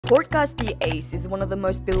Courtguard Ace is one of the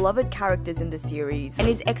most beloved characters in the series, and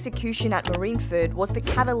his execution at Marineford was the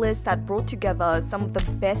catalyst that brought together some of the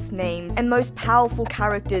best names and most powerful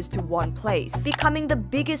characters to one place, becoming the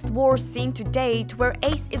biggest war seen to date, where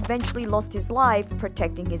Ace eventually lost his life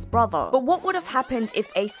protecting his brother. But what would have happened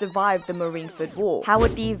if Ace survived the Marineford War? How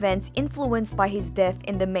would the events influenced by his death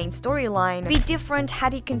in the main storyline be different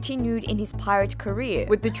had he continued in his pirate career,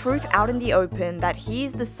 with the truth out in the open that he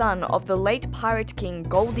is the son of the late pirate king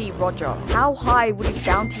Goldie Roger? How high would his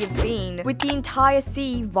bounty have been, with the entire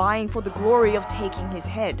sea vying for the glory of taking his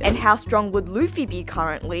head? And how strong would Luffy be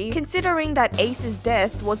currently, considering that Ace's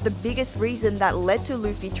death was the biggest reason that led to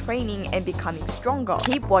Luffy training and becoming stronger?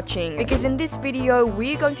 Keep watching, because in this video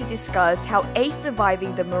we're going to discuss how Ace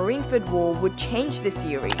surviving the Marineford War would change the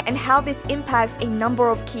series, and how this impacts a number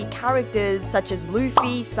of key characters such as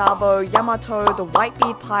Luffy, Sabo, Yamato, the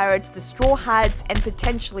Whitebeard Pirates, the Straw Hats, and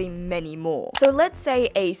potentially many more. So let's say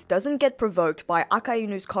Ace doesn't get provoked by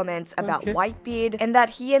Akainu's comments about Whitebeard, and that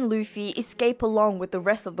he and Luffy escape along with the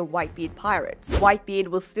rest of the Whitebeard Pirates. Whitebeard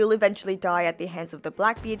will still eventually die at the hands of the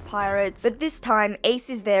Blackbeard Pirates, but this time Ace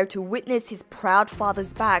is there to witness his proud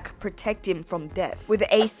father's back protect him from death. With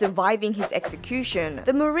Ace surviving his execution,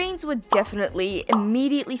 the Marines would definitely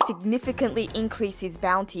immediately significantly increase his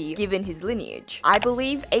bounty given his lineage. I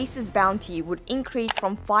believe Ace's bounty would increase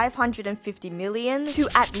from 550 million to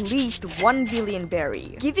at least 1 billion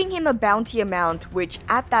berry, giving him a bounty amount which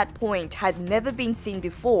at that point had never been seen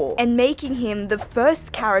before, and making him the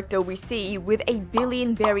first character we see with a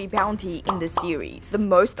billion berry bounty in the series. The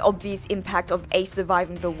most obvious impact of Ace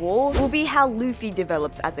surviving the war will be how Luffy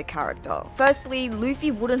develops as a character. Firstly,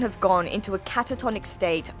 Luffy wouldn't have gone into a catatonic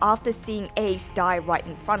state after seeing Ace die right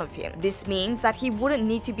in front of him. This means that he wouldn't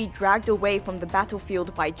need to be dragged away from the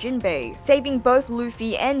battlefield by Jinbei, saving both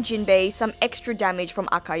Luffy and Jinbei some extra damage from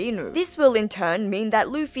Akainu. This will in turn mean that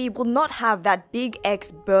Luffy will not have that big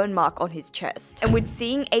X burn mark on his chest, and with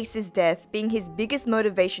seeing Ace's death being his biggest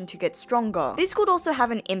motivation to get stronger, this could also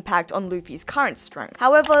have an impact on Luffy's current strength.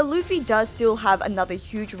 However, Luffy does still have another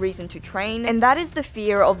huge reason to train, and that is the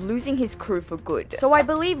fear of losing his crew for good. So I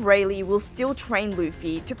believe Rayleigh will still train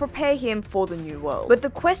Luffy to prepare him for the new world. But the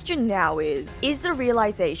question now is the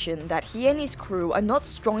realization that he and his crew are not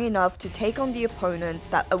strong enough to take on the opponents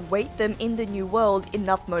that await them in the new world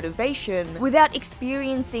enough motivation without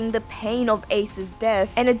experiencing the pain of Ace's death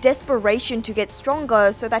and a desperation to get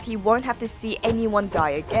stronger so that he won't have to see anyone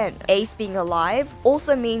die again? Ace being alive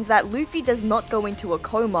also means that Luffy does not go into a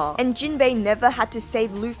coma, and Jinbei never had to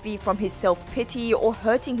save Luffy from his self-pity or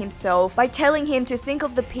hurting himself by telling him to think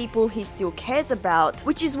of the people he still cares about,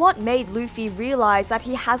 which is what made Luffy realize that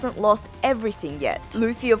he hasn't lost everything yet.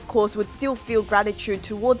 Luffy of course would still feel gratitude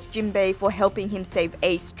towards Jinbei for helping him save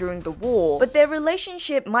Ace during the war, but their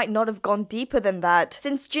relationship might not have gone deeper than that,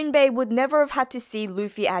 since Jinbei would never have had to see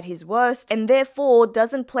Luffy at his worst, and therefore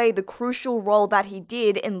doesn't play the crucial role that he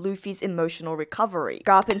did in Luffy's emotional recovery.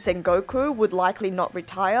 Garp and Sengoku would likely not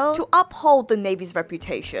retire to uphold the Navy's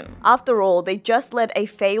reputation. After all, they just led a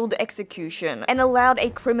failed execution and allowed a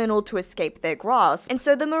criminal to escape their grasp, and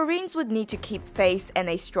so the Marines would need to keep face and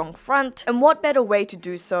a strong front, and what better way to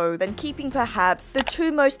do so than keeping perhaps the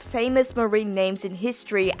two most famous Marine names in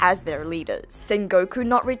history as their leaders. Sengoku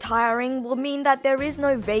not retiring will mean that there is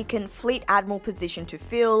no vacant Fleet Admiral position to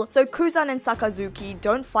fill, so Kuzan and Sakazuki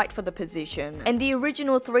don't fight for the position, and the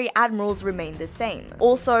original 3 admirals remain the same.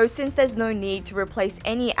 Also, since there's no need to replace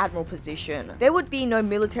any admiral position, there would be no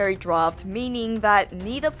military draft, meaning that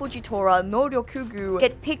neither Fujitora nor Ryokugu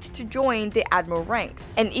get picked to join the admiral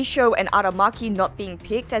ranks, and Isho and Aramaki not being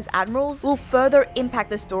picked as admirals will further impact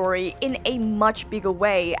the story in a much bigger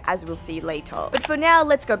way, as we'll see later. But for now,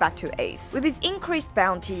 let's go back to Ace. With his increased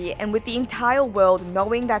bounty, and with the entire world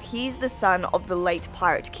knowing that he's the son of the late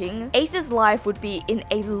pirate king, Ace's life would be in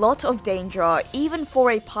a lot of danger even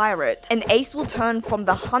for a pirate, and Ace will turn from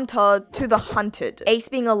the hunter to the hunted. Ace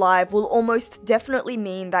being alive will almost definitely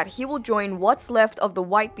mean that he will join what's left of the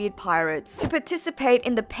Whitebeard Pirates to participate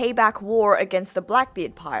in the payback war against the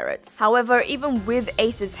Blackbeard Pirates. However, even with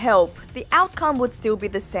Ace's help, the outcome would still be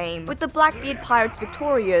the same, with the Blackbeard Pirates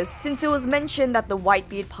victorious, since it was mentioned that the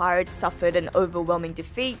Whitebeard Pirates suffered an overwhelming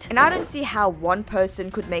defeat, and I don't see how one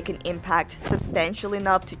person could make an impact substantial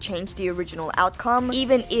enough to change the original outcome,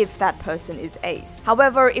 even if that person is Ace.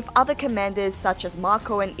 However, if other commanders such as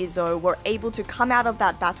Marco and Izzo were able to come out of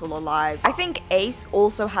that battle alive, I think Ace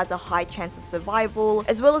also has a high chance of survival,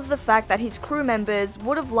 as well as the fact that his crew members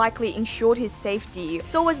would have likely ensured his safety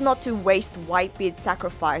so as not to waste Whitebeard's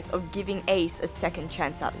sacrifice of giving Ace a second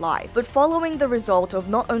chance at life. But following the result of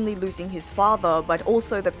not only losing his father but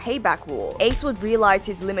also the payback war, Ace would realize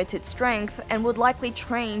his limited strength and and would likely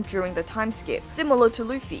train during the time skip, similar to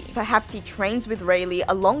Luffy. Perhaps he trains with Rayleigh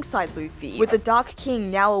alongside Luffy, with the Dark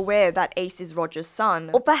King now aware that Ace is Roger's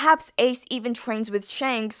son, or perhaps Ace even trains with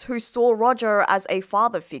Shanks, who saw Roger as a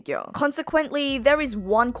father figure. Consequently, there is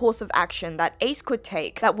one course of action that Ace could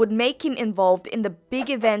take that would make him involved in the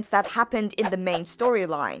big events that happened in the main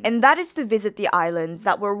storyline, and that is to visit the islands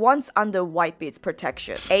that were once under Whitebeard's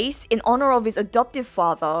protection. Ace, in honor of his adoptive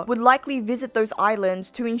father, would likely visit those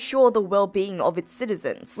islands to ensure the well-being of its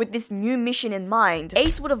citizens. With this new mission in mind,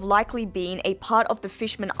 Ace would have likely been a part of the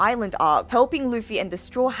Fishman Island arc, helping Luffy and the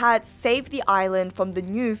Straw Hats save the island from the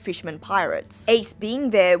new Fishman pirates. Ace being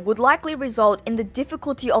there would likely result in the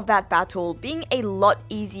difficulty of that battle being a lot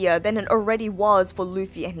easier than it already was for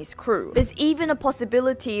Luffy and his crew. There's even a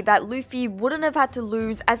possibility that Luffy wouldn't have had to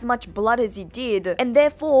lose as much blood as he did, and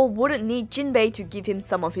therefore wouldn't need Jinbei to give him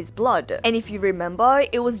some of his blood. And if you remember,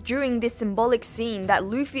 it was during this symbolic scene that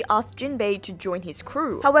Luffy asked Jinbei to join his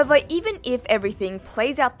crew. However, even if everything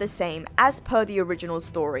plays out the same as per the original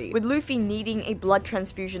story, with Luffy needing a blood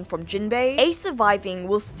transfusion from Jinbei, Ace surviving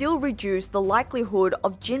will still reduce the likelihood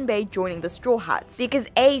of Jinbei joining the Straw Hats, because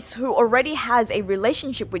Ace, who already has a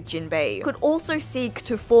relationship with Jinbei, could also seek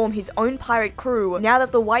to form his own pirate crew now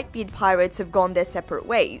that the Whitebeard pirates have gone their separate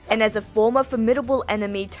ways. And as a former formidable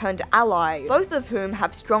enemy turned ally, both of whom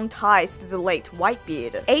have strong ties to the late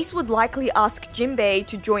Whitebeard, Ace would likely ask Jinbei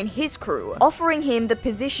to join his crew, offering him the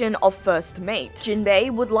position of first mate.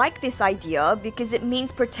 Jinbei would like this idea because it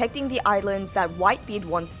means protecting the islands that Whitebeard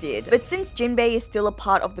once did, but since Jinbei is still a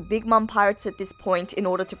part of the Big Mom pirates at this point in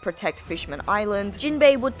order to protect Fishman Island,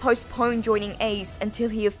 Jinbei would postpone joining Ace until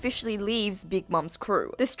he officially leaves Big Mom's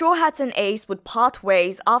crew. The Straw Hats and Ace would part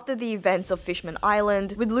ways after the events of Fishman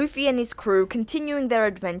Island, with Luffy and his crew continuing their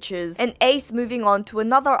adventures, and Ace moving on to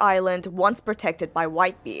another island once protected by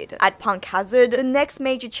Whitebeard. At Punk Hazard, the next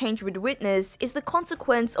major change we'd witness is the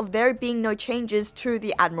consequence of there being no changes to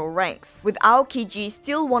the Admiral ranks. With Aokiji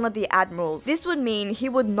still one of the Admirals, this would mean he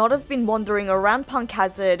would not have been wandering around Punk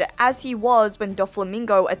Hazard as he was when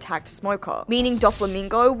Doflamingo attacked Smoker, meaning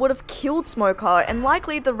Doflamingo would have killed Smoker and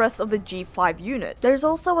likely the rest of the G5 unit. There's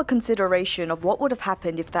also a consideration of what would have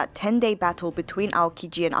happened if that 10-day battle between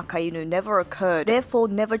Aokiji and Akainu never occurred, therefore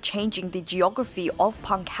never changing the geography of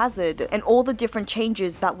Punk Hazard and all the different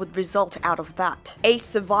changes that would result out of that. Ace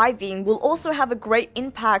surviving will also have a great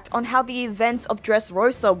impact on how the events of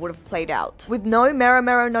Dressrosa would have played out. With no Mero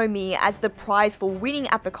Mero no Mi as the prize for winning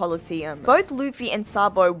at the Colosseum, both Luffy and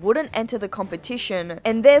Sabo wouldn't enter the competition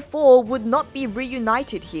and therefore would not be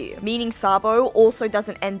reunited here, meaning Sabo also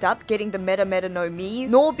doesn't end up getting the Mero Mero no Mi,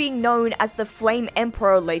 nor being known as the Flame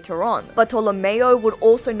Emperor later on. Bartolomeo would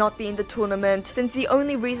also not be in the tournament since the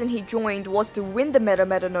only reason he joined was to win the Mero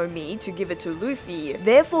Mero no Mi to give it to Luffy,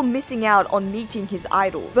 therefore missing out on meeting his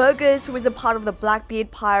idol. Burgers, who is a part of the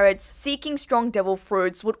Blackbeard pirates seeking strong devil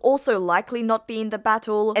fruits, would also likely not be in the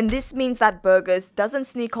battle, and this means that Burgers doesn't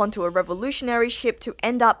sneak onto a revolutionary ship to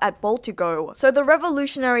end up at Baltigo, so the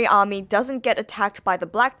revolutionary army doesn't get attacked by the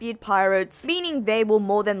Blackbeard pirates, meaning they will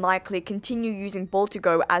more than likely continue using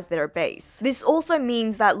Baltigo as their base. This also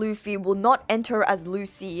means that Luffy will not enter as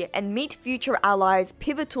Lucy and meet future allies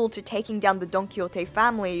pivotal to taking down the Don Quixote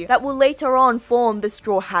family that will later on form the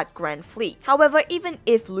Straw Hat Grand Fleet. However, even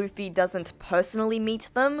if Luffy doesn't personally meet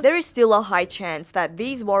them, there is still a high chance that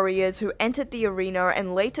these warriors who entered the arena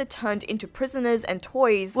and later turned into prisoners and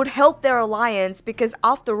toys would help their alliance, because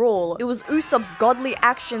after all, it was Usopp's godly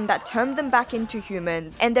action that turned them back into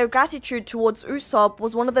humans, and their gratitude towards Usopp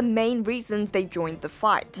was one of the main reasons they joined the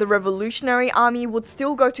fight. The revolutionary army would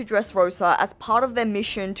still go to Dressrosa as part of their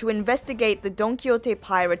mission to investigate the Don Quixote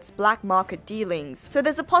pirates' black market dealings, so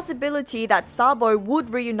there's a possibility that Sabo would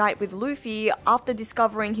reunite with Luffy after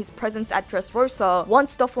discovering his presence at Dressrosa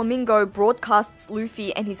once Doflamingo broadcasts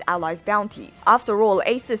Luffy and his allies' bounties. After all,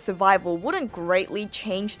 Ace's survival wouldn't greatly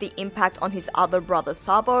change the impact on his other brother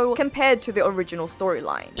Sabo compared to the original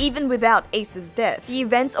storyline. Even without Ace's death, the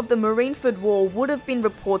events of the Marineford War would have been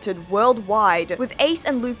reported worldwide, with Ace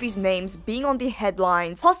and Luffy's names being on the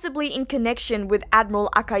headlines, possibly in connection with Admiral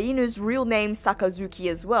Akainu's real name Sakazuki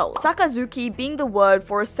as well. Sakazuki being the word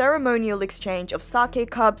for a ceremonial exchange of sake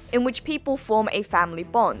cups in which people form a family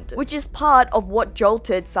bond, which is part of what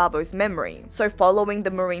jolted Sabo's memory. So following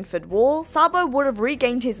the Marineford War, Sabo would have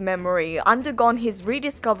regained his memory, undergone his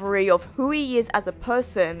rediscovery of who he is as a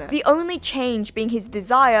person, the only change being his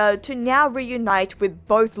desire to now reunite with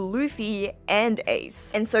both Luffy and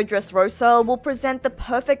Ace. And so Dressrosa will present the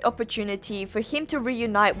perfect opportunity for him to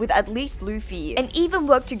reunite with at least Luffy, and even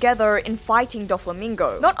work together in fighting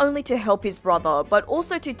Doflamingo, not only to help his brother, but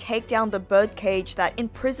also to take down the birdcage that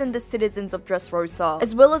imprisoned the citizens of Dressrosa,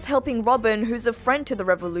 as well well as helping Robin, who's a friend to the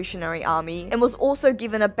Revolutionary Army, and was also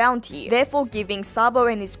given a bounty, therefore giving Sabo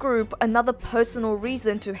and his group another personal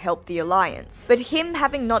reason to help the Alliance. But him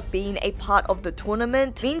having not been a part of the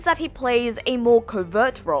tournament means that he plays a more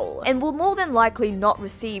covert role, and will more than likely not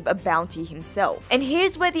receive a bounty himself. And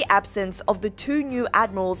here's where the absence of the two new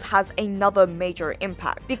admirals has another major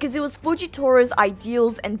impact, because it was Fujitora's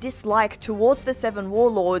ideals and dislike towards the Seven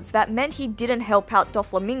Warlords that meant he didn't help out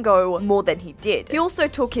Doflamingo more than he did. He also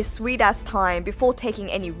took his sweet ass time before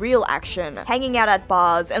taking any real action, hanging out at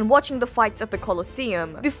bars and watching the fights at the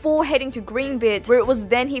Colosseum, before heading to Greenbit, where it was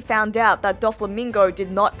then he found out that Doflamingo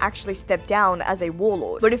did not actually step down as a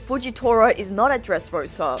warlord. But if Fujitora is not at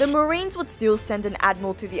Dressrosa, the Marines would still send an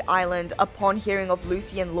admiral to the island upon hearing of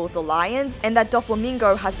Luffy and Law's alliance, and that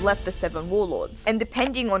Doflamingo has left the Seven Warlords. And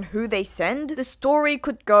depending on who they send, the story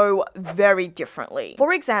could go very differently.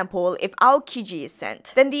 For example, if Aokiji is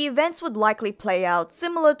sent, then the events would likely play out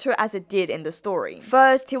similar to as it did in the story.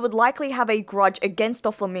 First, he would likely have a grudge against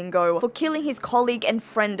Doflamingo for killing his colleague and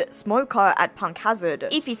friend Smoker at Punk Hazard,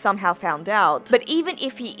 if he somehow found out. But even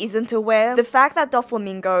if he isn't aware, the fact that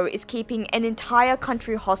Doflamingo is keeping an entire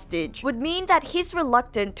country hostage would mean that he's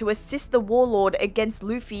reluctant to assist the warlord against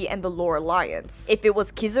Luffy and the Law Alliance. If it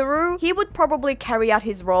was Kizaru, he would probably carry out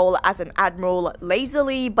his role as an admiral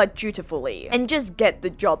lazily but dutifully, and just get the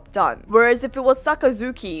job done. Whereas if it was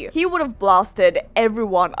Sakazuki, he would have blasted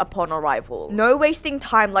everyone upon arrival. No wasting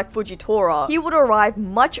time like Fujitora, he would arrive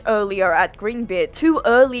much earlier at Greenbit, too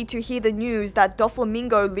early to hear the news that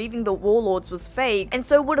Doflamingo leaving the warlords was fake, and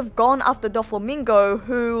so would have gone after Doflamingo,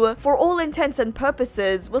 who, for all intents and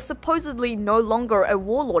purposes, was supposedly no longer a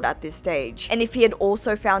warlord at this stage. And if he had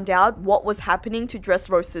also found out what was happening to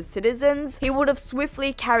Dressrosa's citizens, he would have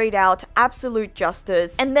swiftly carried out absolute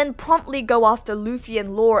justice, and then promptly go after Luffy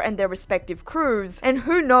and Law and their respective crews, and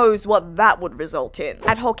who knows what that would result in.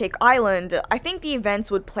 At Whole Cake Island, I think the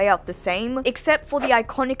events would play out the same, except for the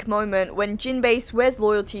iconic moment when Jinbei swears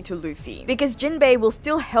loyalty to Luffy, because Jinbei will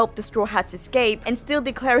still help the Straw Hats escape and still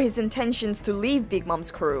declare his intentions to leave Big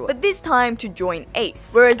Mom's crew, but this time to join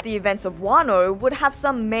Ace, whereas the events of Wano would have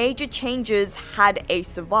some major changes had Ace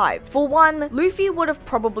survived. For one, Luffy would have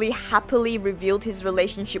probably happily revealed his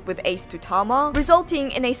relationship with Ace to Tama,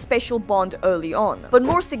 resulting in a special bond early on. But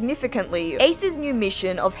more significantly, Ace's new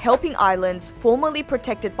mission of helping islands formerly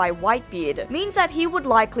protected by Whitebeard means that he would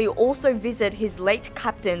likely also visit his late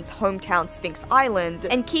captain's hometown Sphinx Island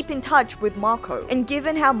and keep in touch with Marco. And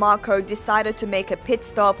given how Marco decided to make a pit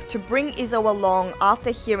stop to bring Izzo along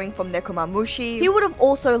after hearing from Nekomamushi, he would have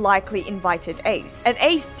also likely invited Ace. And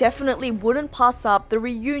Ace definitely wouldn't pass up the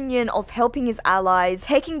reunion of helping his allies,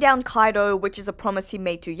 taking down Kaido, which is a promise he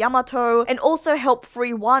made to Yamato, and also help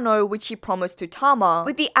free Wano, which he promised to Tama,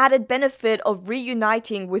 with the added benefit of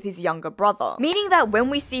reuniting with his younger brother. Meaning that when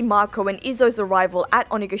we see Marco and Izzo's arrival at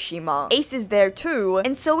Onigashima, Ace is there too,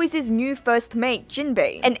 and so is his new first mate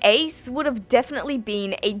Jinbei. And Ace would have definitely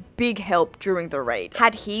been a big help during the raid.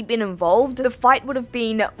 Had he been involved, the fight would have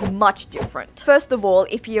been much different. First of all,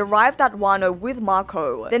 if he arrived at Wano with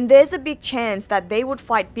Marco, then there's a big chance that they would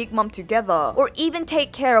fight Big Mom together, or even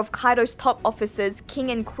take care of Kaido's top officers,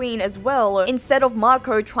 King and Queen as well, instead of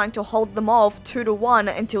Marco trying to hold them off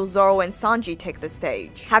 2-1 until Zoro and Sanji take the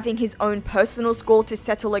stage. Having his own personal score to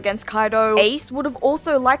settle against Kaido, Ace would have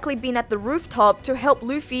also likely been at the rooftop to help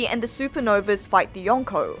Luffy and the Supernovas fight the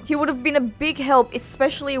Yonko. He would have been a big help,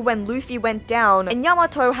 especially when Luffy went down and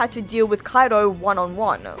Yamato had to deal with Kaido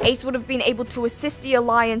one-on-one. Ace would have been able to assist the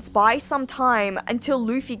alliance by some time until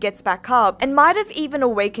Luffy gets back up, and might have even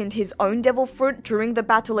awakened his own devil fruit during the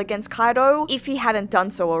battle against Kaido if he hadn't done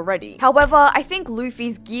so already. However, I think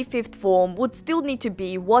Luffy's Gear 5th form would still need to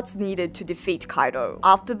be what's needed to defeat Kaido.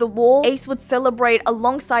 After the war, Ace would celebrate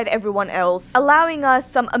alongside everyone else, allowing us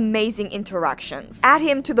some amazing interactions. Add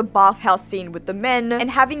him to the bathhouse scene with the men, and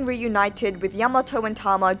having reunited with Yamato and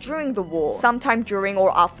Tama during the war, sometime during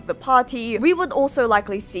or after the party, we would also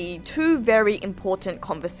likely see two very important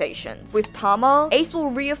conversations. With Tama, Ace will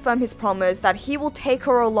reaffirm his promise that he will take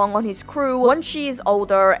her along on his crew once she is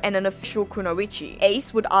older and an official kunoichi.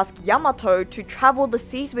 Ace would ask Yamato to travel the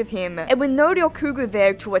seas with him, and with no Ryokugu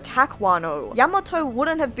there to attack Wano, Yamato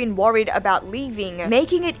wouldn't have been worried about leaving,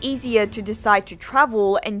 making it easier to decide to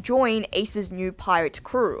travel and join Ace's new pirate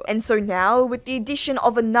crew. And so now, with the addition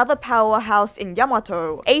of another powerhouse in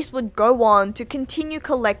Yamato, Ace would go on to continue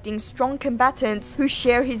collecting strong combatants who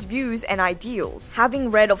share his views and ideals.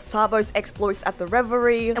 Having read of Sabo's exploits at the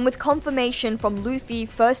Reverie, and with confirmation from Luffy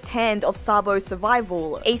firsthand of Sabo's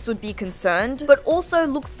survival, Ace would be concerned, but also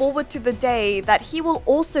look forward to the day that he will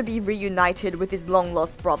also be reunited with his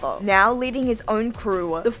long-lost brother. Now leading his own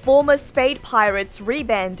crew, the former Spade Jade pirates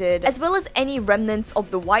rebanded, as well as any remnants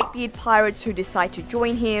of the Whitebeard pirates who decide to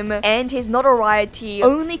join him, and his notoriety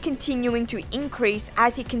only continuing to increase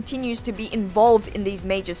as he continues to be involved in these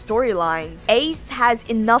major storylines. Ace has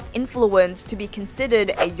enough influence to be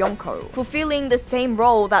considered a Yonko, fulfilling the same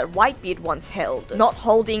role that Whitebeard once held, not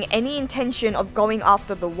holding any intention of going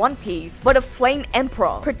after the One Piece, but a Flame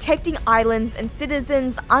Emperor, protecting islands and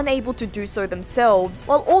citizens unable to do so themselves,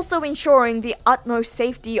 while also ensuring the utmost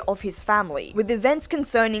safety of his family. With events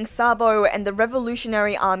concerning Sabo and the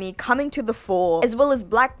Revolutionary Army coming to the fore, as well as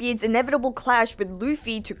Blackbeard's inevitable clash with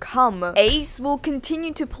Luffy to come, Ace will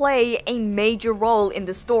continue to play a major role in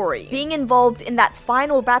the story, being involved in that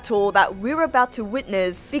final battle that we're about to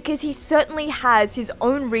witness, because he certainly has his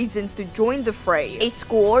own reasons to join the fray, a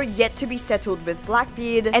score yet to be settled with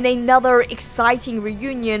Blackbeard, and another exciting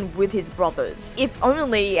reunion with his brothers. If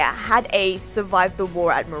only had Ace survived the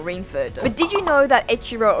war at Marineford. But did you know that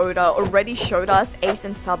Eiichiro Oda already showed us Ace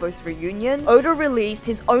and Sabo's reunion? Oda released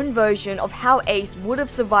his own version of how Ace would have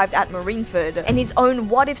survived at Marineford, and his own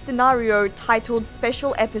what-if scenario titled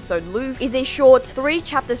Special Episode Luffy is a short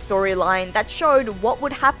 3-chapter storyline that showed what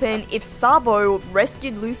would happen if Sabo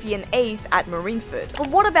rescued Luffy and Ace at Marineford. But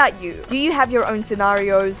what about you? Do you have your own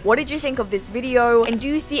scenarios? What did you think of this video? And do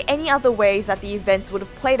you see any other ways that the events would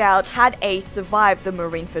have played out had Ace survived the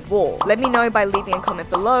Marineford War? Let me know by leaving a comment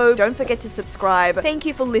below. Don't forget to subscribe. Thank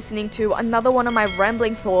you for listening to another one of my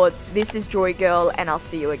rambling thoughts. This is JoyGirl, and I'll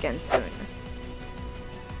see you again soon.